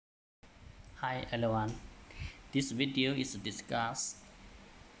Hi everyone, this video is discuss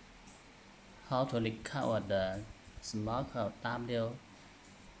how to recover the Smochm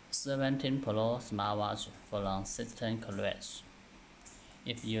w17 Pro smartwatch from system crash.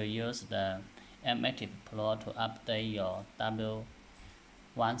 If you use the Mactive Pro to update your w17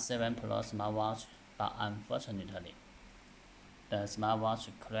 Pro smartwatch, but unfortunately, the smartwatch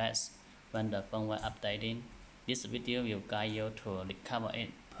crashes when the firmware updating, this video will guide you to recover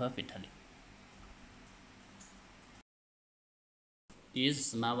it perfectly.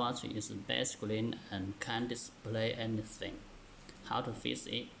 This smartwatch is bad screen and can't display anything. How to fix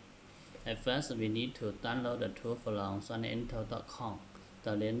it? At first, we need to download the tool from smartwatch.com.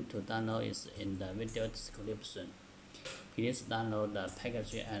 The link to download is in the video description. Please download the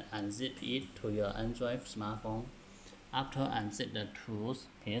package and unzip it to your Android smartphone. After unzip the tools,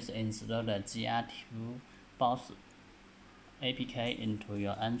 please install the HXZ-BOOT APK into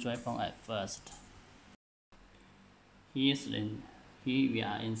your Android phone at first. Here we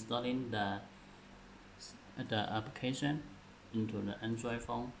are installing the application into the Android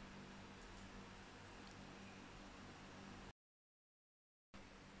phone.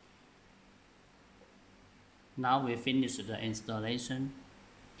 Now we finish the installation.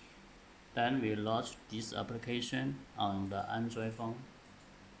 Then we launch this application on the Android phone.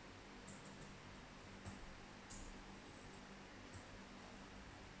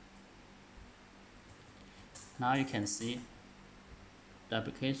 Now you can see the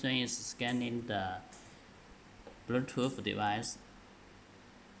application is scanning the Bluetooth device.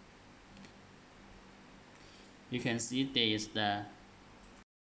 You can see there is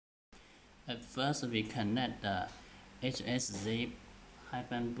at first we connect the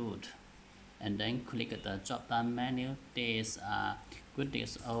HXZ-BOOT and then click the drop-down menu. There is a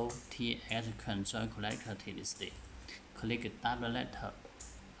goodix OTX control chracteristic. Click double letter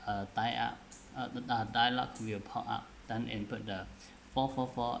dialog will pop up. Then input the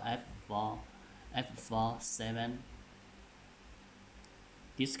 444F47.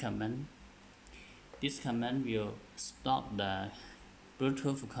 This command will stop the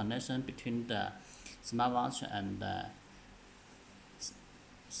Bluetooth connection between the smartwatch and the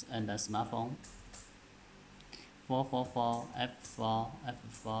smartphone.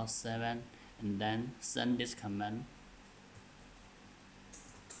 444F47 and then send this command.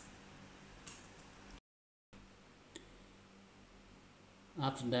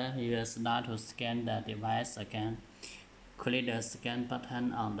 After that, you will start to scan the device again. Click the scan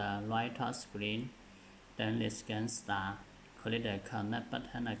button on the right top screen. Then the scan start. Click the connect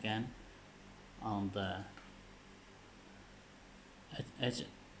button again on the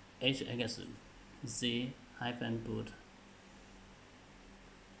HXZ-BOOT.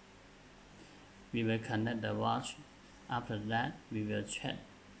 We will connect the watch. After that, we will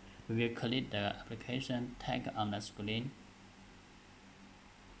click the application tag on the screen.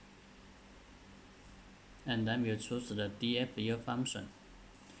 And then we'll choose the DFU function.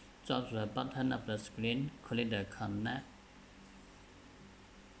 Drop the button of the screen, click the connect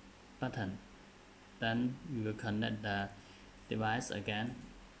button. Then we will connect the device again.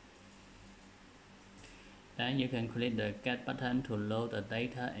 Then you can click the get button to load the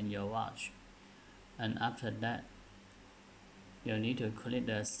data in your watch. And after that, you need to click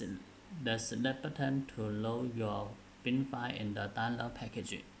the select button to load your bin file in the download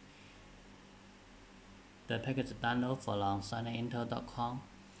package. The package download from smartwatch.com.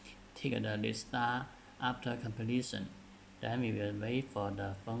 Take the restart after completion. Then we will wait for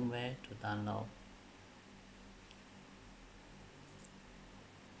the firmware to download.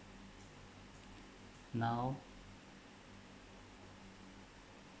 Now,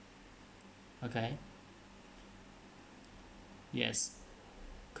 okay. Yes.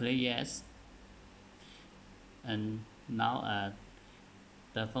 Click yes. And now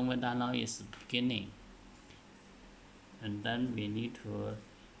the firmware download is beginning. And then we need to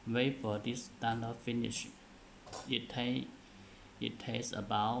wait for this download finish. It takes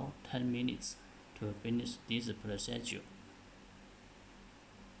about 10 minutes to finish this procedure.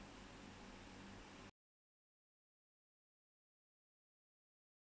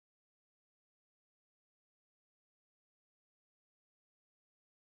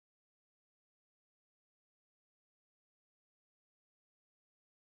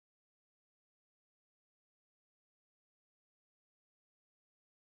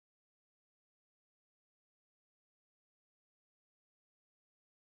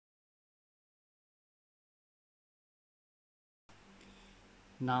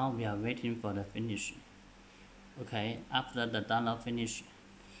 Now we are waiting for the finish. Okay, after the download finish,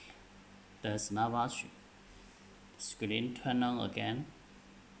 the smartwatch screen turn on again.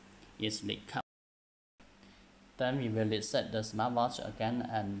 is recovered. Then we will reset the smartwatch again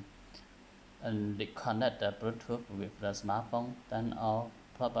and reconnect the Bluetooth with the smartphone. Then all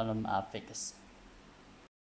problems are fixed.